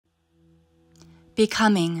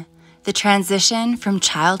Becoming, the transition from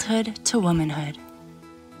childhood to womanhood.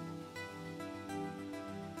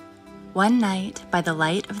 One night, by the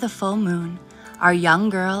light of the full moon, our young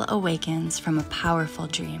girl awakens from a powerful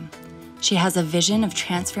dream. She has a vision of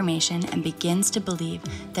transformation and begins to believe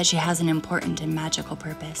that she has an important and magical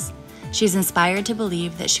purpose. She's inspired to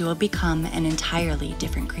believe that she will become an entirely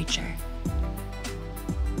different creature.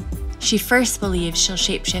 She first believes she'll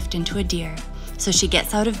shapeshift into a deer, so she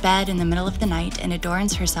gets out of bed in the middle of the night and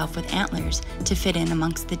adorns herself with antlers to fit in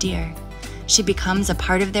amongst the deer. She becomes a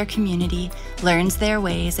part of their community, learns their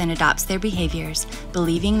ways, and adopts their behaviors,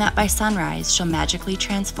 believing that by sunrise she'll magically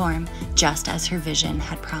transform just as her vision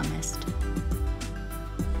had promised.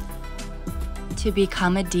 To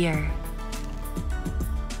become a deer.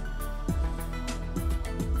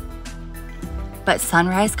 But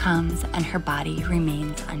sunrise comes and her body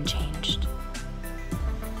remains unchanged.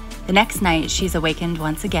 The next night, she's awakened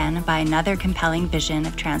once again by another compelling vision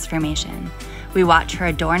of transformation. We watch her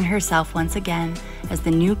adorn herself once again as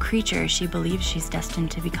the new creature she believes she's destined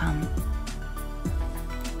to become.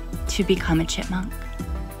 To become a chipmunk.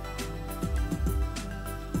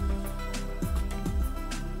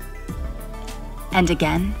 And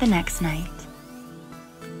again the next night,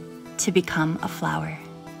 to become a flower.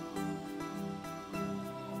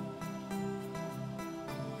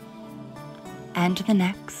 And the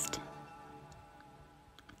next,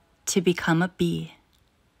 to become a bee.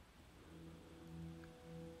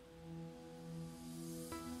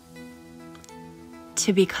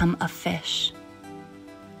 To become a fish.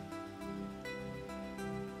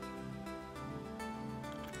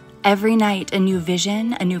 Every night, a new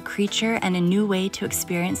vision, a new creature, and a new way to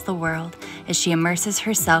experience the world as she immerses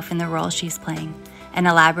herself in the role she's playing, an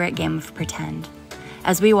elaborate game of pretend.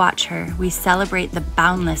 As we watch her, we celebrate the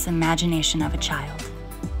boundless imagination of a child.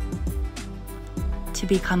 To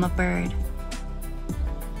become a bird.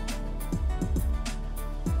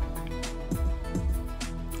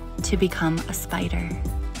 To become a spider.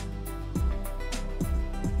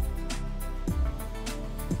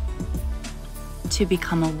 To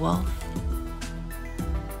become a wolf.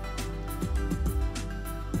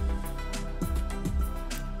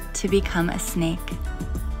 To become a snake.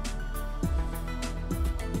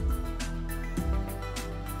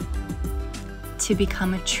 To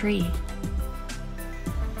become a tree.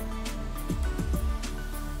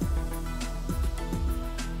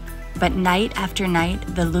 But night after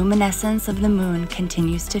night, the luminescence of the moon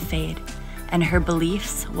continues to fade, and her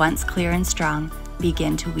beliefs, once clear and strong,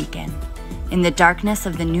 begin to weaken. In the darkness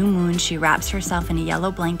of the new moon, she wraps herself in a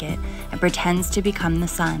yellow blanket and pretends to become the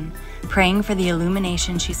sun, praying for the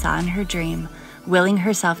illumination she saw in her dream, willing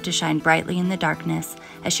herself to shine brightly in the darkness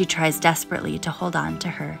as she tries desperately to hold on to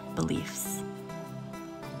her beliefs.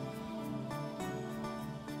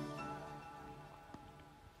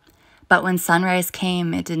 But when sunrise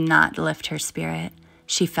came, it did not lift her spirit.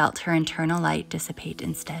 She felt her internal light dissipate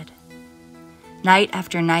instead. Night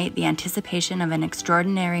after night, the anticipation of an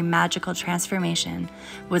extraordinary magical transformation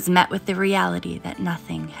was met with the reality that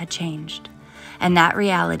nothing had changed. And that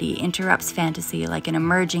reality interrupts fantasy like an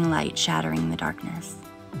emerging light shattering the darkness.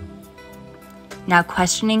 Now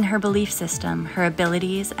questioning her belief system, her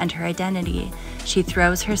abilities, and her identity, she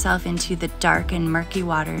throws herself into the dark and murky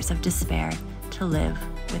waters of despair to live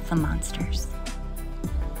with the monsters.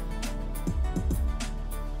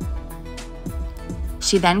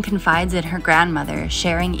 She then confides in her grandmother,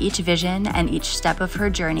 sharing each vision and each step of her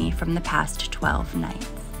journey from the past 12 nights.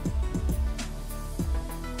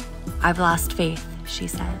 "I've lost faith," she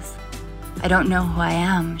says. "I don't know who I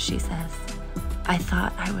am," she says. "I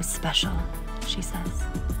thought I was special," she says.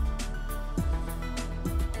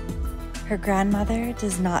 Her grandmother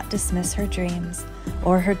does not dismiss her dreams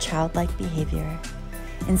or her childlike behavior.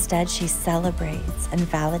 Instead, she celebrates and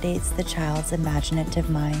validates the child's imaginative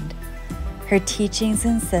mind. Her teachings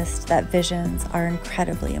insist that visions are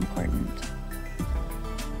incredibly important.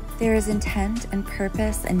 There is intent and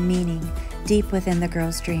purpose and meaning deep within the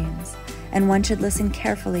girl's dreams, and one should listen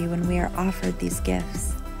carefully when we are offered these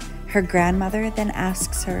gifts. Her grandmother then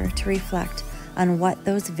asks her to reflect on what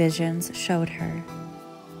those visions showed her.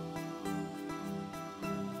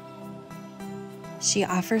 She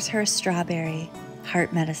offers her strawberry,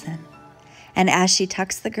 heart medicine, and as she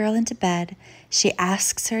tucks the girl into bed, she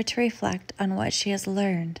asks her to reflect on what she has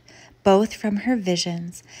learned, both from her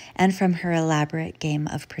visions and from her elaborate game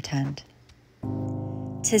of pretend.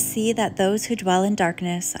 To see that those who dwell in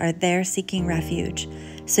darkness are there seeking refuge,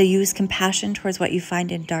 so use compassion towards what you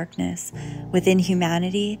find in darkness, within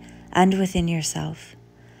humanity and within yourself.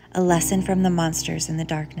 A lesson from the monsters in the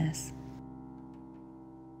darkness.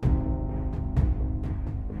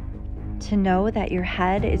 To know that your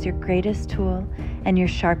head is your greatest tool and your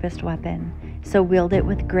sharpest weapon, so wield it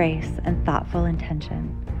with grace and thoughtful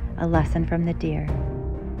intention. A lesson from the deer.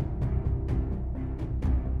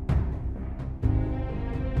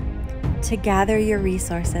 To gather your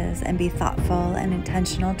resources and be thoughtful and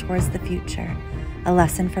intentional towards the future. A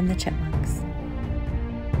lesson from the chipmunks.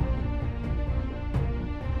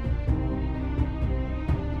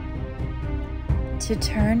 To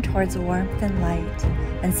turn towards warmth and light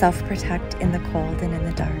and self-protect in the cold and in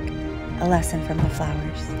the dark. A lesson from the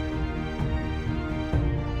flowers.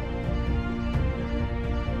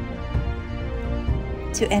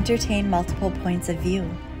 To entertain multiple points of view.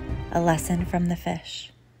 A lesson from the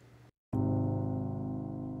fish.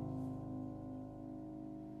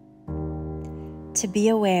 To be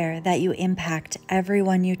aware that you impact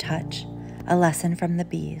everyone you touch. A lesson from the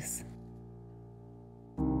bees.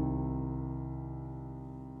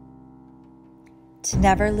 To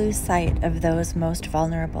never lose sight of those most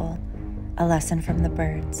vulnerable. A lesson from the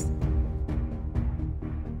birds.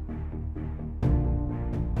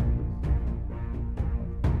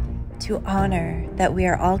 To honor that we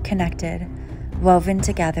are all connected, woven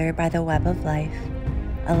together by the web of life.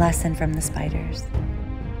 A lesson from the spiders.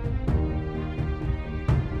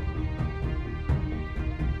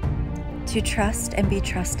 To trust and be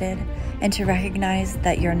trusted, and to recognize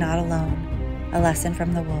that you're not alone. A lesson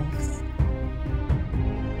from the wolves.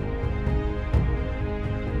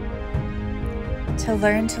 To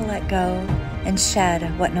learn to let go and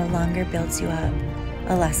shed what no longer builds you up.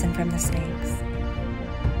 A lesson from the snakes.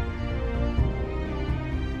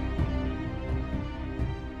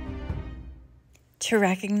 To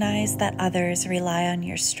recognize that others rely on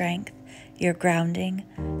your strength, your grounding,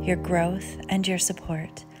 your growth, and your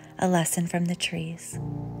support. A lesson from the trees.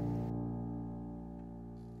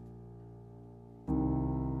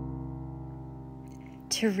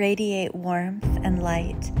 To radiate warmth and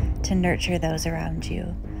light, to nurture those around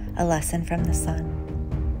you. A lesson from the sun.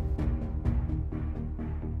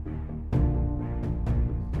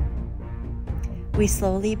 We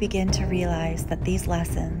slowly begin to realize that these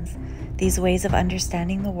lessons, these ways of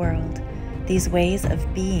understanding the world, these ways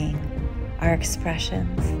of being, are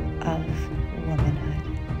expressions of womanhood.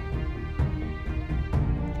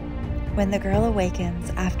 When the girl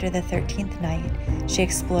awakens after the 13th night, she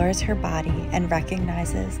explores her body and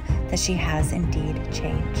recognizes that she has indeed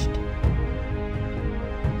changed.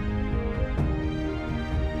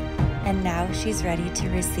 And now she's ready to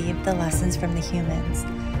receive the lessons from the humans.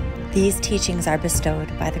 These teachings are bestowed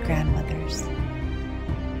by the grandmothers.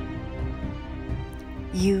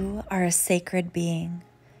 You are a sacred being.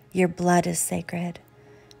 Your blood is sacred.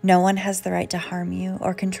 No one has the right to harm you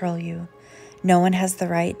or control you. No one has the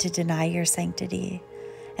right to deny your sanctity.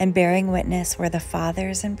 And bearing witness were the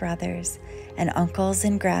fathers and brothers and uncles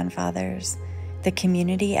and grandfathers, the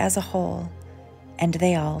community as a whole, and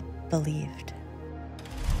they all believed.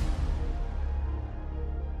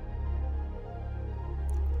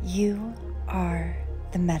 You are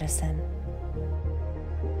the medicine.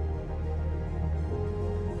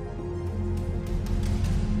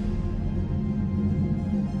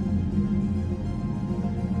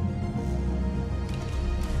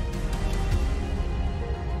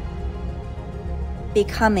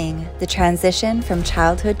 Becoming, the transition from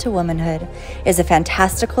childhood to womanhood, is a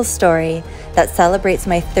fantastical story that celebrates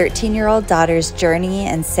my 13-year-old daughter's journey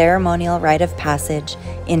and ceremonial rite of passage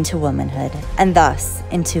into womanhood, and thus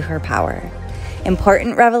into her power.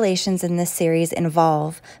 Important revelations in this series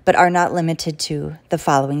involve, but are not limited to, the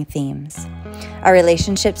following themes: our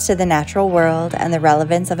relationships to the natural world and the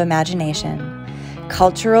relevance of imagination,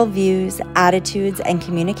 cultural views, attitudes, and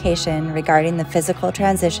communication regarding the physical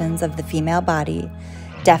transitions of the female body,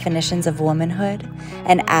 definitions of womanhood,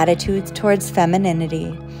 and attitudes towards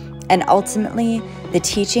femininity, and ultimately, the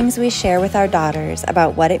teachings we share with our daughters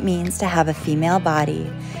about what it means to have a female body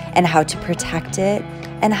and how to protect it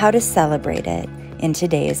and how to celebrate it in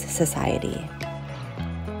today's society.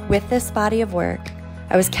 With this body of work,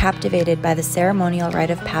 I was captivated by the ceremonial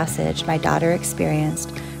rite of passage my daughter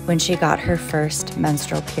experienced when she got her first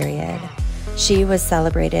menstrual period. She was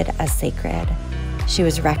celebrated as sacred. She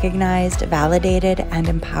was recognized, validated, and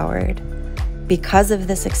empowered. Because of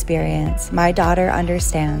this experience, my daughter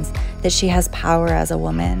understands that she has power as a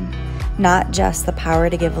woman, not just the power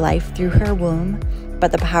to give life through her womb,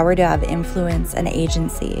 but the power to have influence and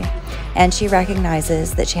agency. And she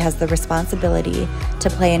recognizes that she has the responsibility to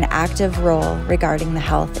play an active role regarding the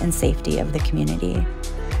health and safety of the community.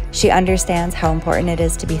 She understands how important it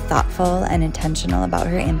is to be thoughtful and intentional about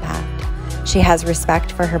her impact. She has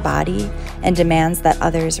respect for her body and demands that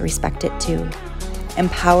others respect it too.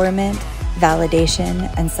 Empowerment,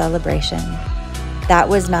 validation, and celebration. That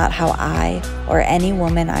was not how I or any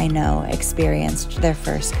woman I know experienced their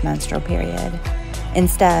first menstrual period.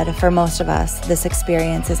 Instead, for most of us, this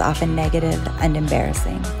experience is often negative and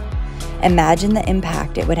embarrassing. Imagine the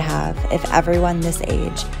impact it would have if everyone this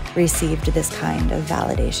age received this kind of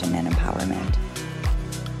validation and empowerment.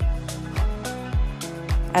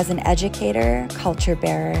 As an educator, culture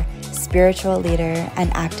bearer, spiritual leader, and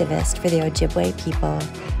activist for the Ojibwe people,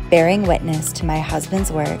 bearing witness to my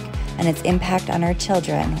husband's work and its impact on our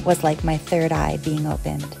children was like my third eye being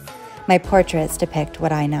opened. My portraits depict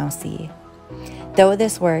what I now see. Though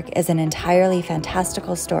this work is an entirely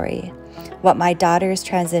fantastical story, what my daughter's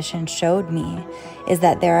transition showed me is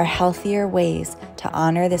that there are healthier ways to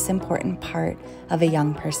honor this important part of a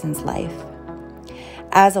young person's life.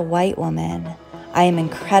 As a white woman, I am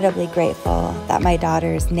incredibly grateful that my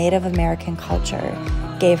daughter's Native American culture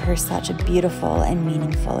gave her such a beautiful and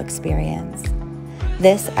meaningful experience.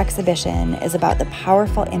 This exhibition is about the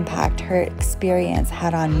powerful impact her experience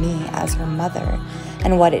had on me as her mother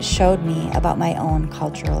and what it showed me about my own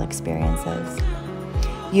cultural experiences.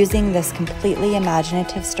 Using this completely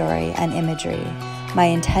imaginative story and imagery, my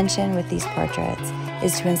intention with these portraits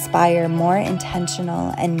is to inspire more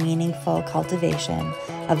intentional and meaningful cultivation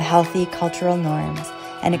of healthy cultural norms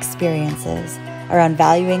and experiences around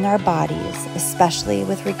valuing our bodies, especially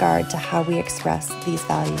with regard to how we express these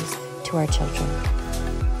values to our children.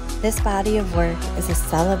 This body of work is a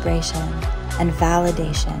celebration and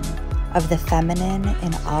validation of the feminine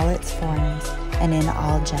in all its forms and in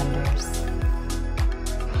all genders.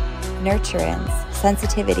 Nurturance,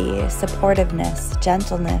 sensitivity, supportiveness,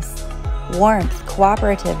 gentleness, warmth,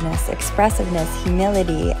 cooperativeness, expressiveness,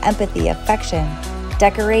 humility, empathy, affection,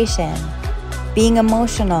 decoration, being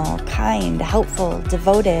emotional, kind, helpful,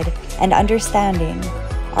 devoted, and understanding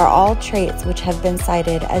are all traits which have been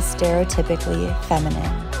cited as stereotypically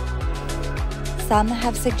feminine. Some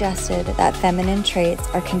have suggested that feminine traits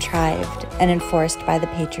are contrived and enforced by the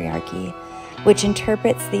patriarchy, which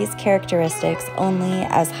interprets these characteristics only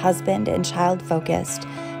as husband and child focused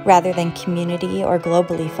rather than community or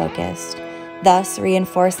globally focused, thus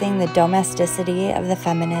reinforcing the domesticity of the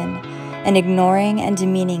feminine and ignoring and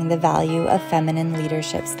demeaning the value of feminine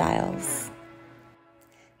leadership styles.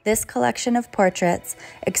 This collection of portraits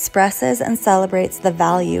expresses and celebrates the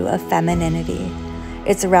value of femininity,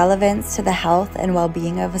 its relevance to the health and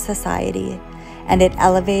well-being of a society, and it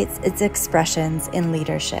elevates its expressions in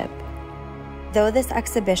leadership. Though this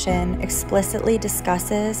exhibition explicitly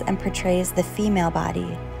discusses and portrays the female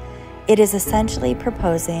body, it is essentially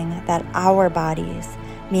proposing that our bodies,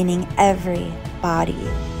 meaning every body,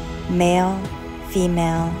 male,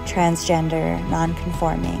 female, transgender,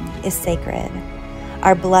 non-conforming, is sacred.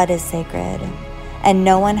 Our blood is sacred, and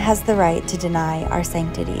no one has the right to deny our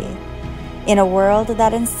sanctity. In a world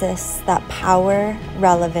that insists that power,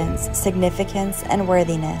 relevance, significance, and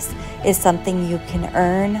worthiness is something you can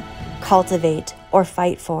earn, cultivate, or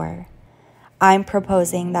fight for, I'm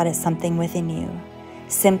proposing that it's something within you,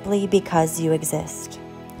 simply because you exist.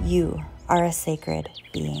 You are a sacred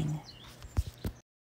being.